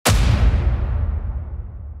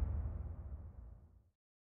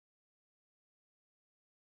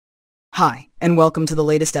Hi, and welcome to the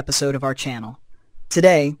latest episode of our channel.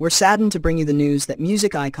 Today, we're saddened to bring you the news that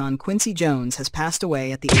music icon Quincy Jones has passed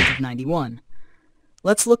away at the age of 91.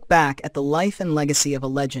 Let's look back at the life and legacy of a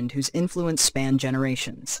legend whose influence spanned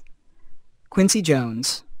generations. Quincy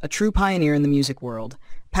Jones, a true pioneer in the music world,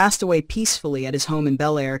 passed away peacefully at his home in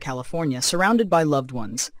Bel Air, California, surrounded by loved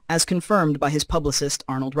ones, as confirmed by his publicist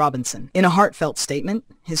Arnold Robinson. In a heartfelt statement,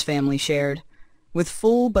 his family shared, "With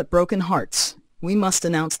full but broken hearts, we must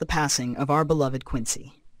announce the passing of our beloved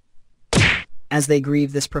Quincy." As they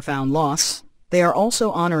grieve this profound loss, they are also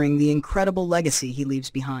honoring the incredible legacy he leaves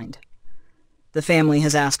behind. The family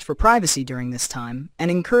has asked for privacy during this time and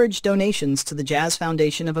encouraged donations to the Jazz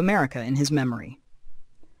Foundation of America in his memory.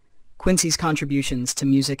 Quincy's contributions to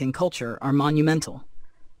music and culture are monumental.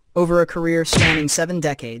 Over a career spanning 7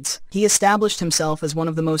 decades, he established himself as one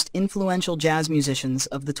of the most influential jazz musicians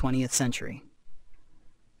of the 20th century.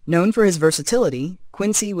 Known for his versatility,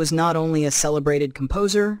 Quincy was not only a celebrated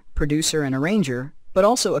composer, producer, and arranger, but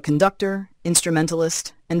also a conductor,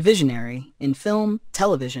 instrumentalist, and visionary in film,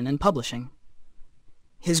 television, and publishing.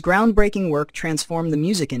 His groundbreaking work transformed the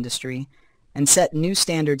music industry and set new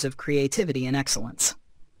standards of creativity and excellence.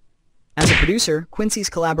 As a producer, Quincy's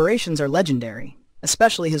collaborations are legendary,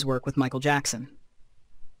 especially his work with Michael Jackson.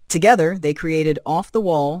 Together, they created Off the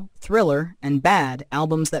Wall, Thriller, and Bad,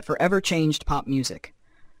 albums that forever changed pop music.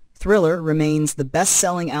 Thriller remains the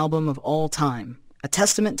best-selling album of all time, a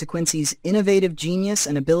testament to Quincy's innovative genius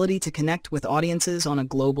and ability to connect with audiences on a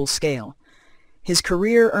global scale. His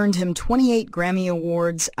career earned him 28 Grammy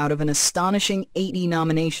Awards out of an astonishing 80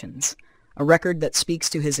 nominations, a record that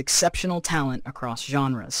speaks to his exceptional talent across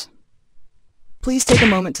genres. Please take a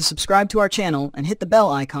moment to subscribe to our channel and hit the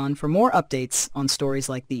bell icon for more updates on stories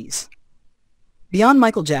like these. Beyond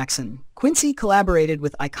Michael Jackson, Quincy collaborated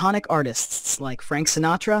with iconic artists like Frank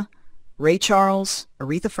Sinatra, Ray Charles,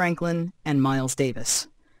 Aretha Franklin, and Miles Davis.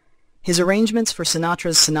 His arrangements for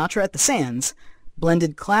Sinatra's Sinatra at the Sands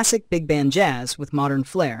blended classic big band jazz with modern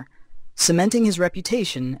flair, cementing his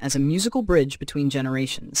reputation as a musical bridge between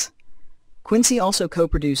generations. Quincy also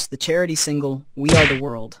co-produced the charity single We Are the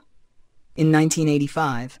World. In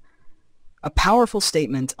 1985, a powerful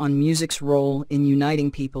statement on music's role in uniting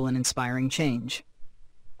people and inspiring change.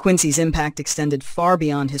 Quincy's impact extended far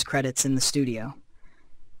beyond his credits in the studio.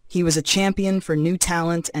 He was a champion for new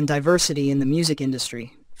talent and diversity in the music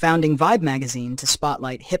industry, founding Vibe magazine to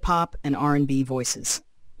spotlight hip-hop and R&B voices.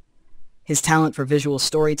 His talent for visual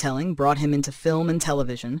storytelling brought him into film and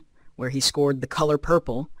television, where he scored The Color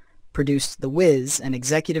Purple, produced The Wiz, and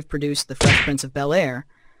executive produced The Fresh Prince of Bel-Air,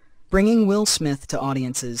 bringing Will Smith to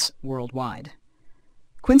audiences worldwide.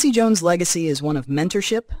 Quincy Jones' legacy is one of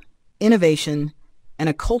mentorship, innovation, and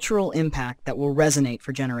a cultural impact that will resonate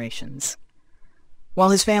for generations.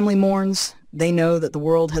 While his family mourns, they know that the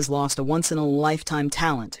world has lost a once-in-a-lifetime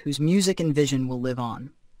talent whose music and vision will live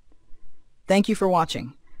on. Thank you for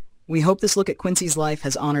watching. We hope this look at Quincy's life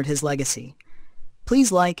has honored his legacy. Please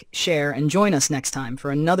like, share, and join us next time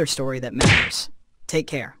for another story that matters. Take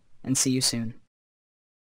care, and see you soon.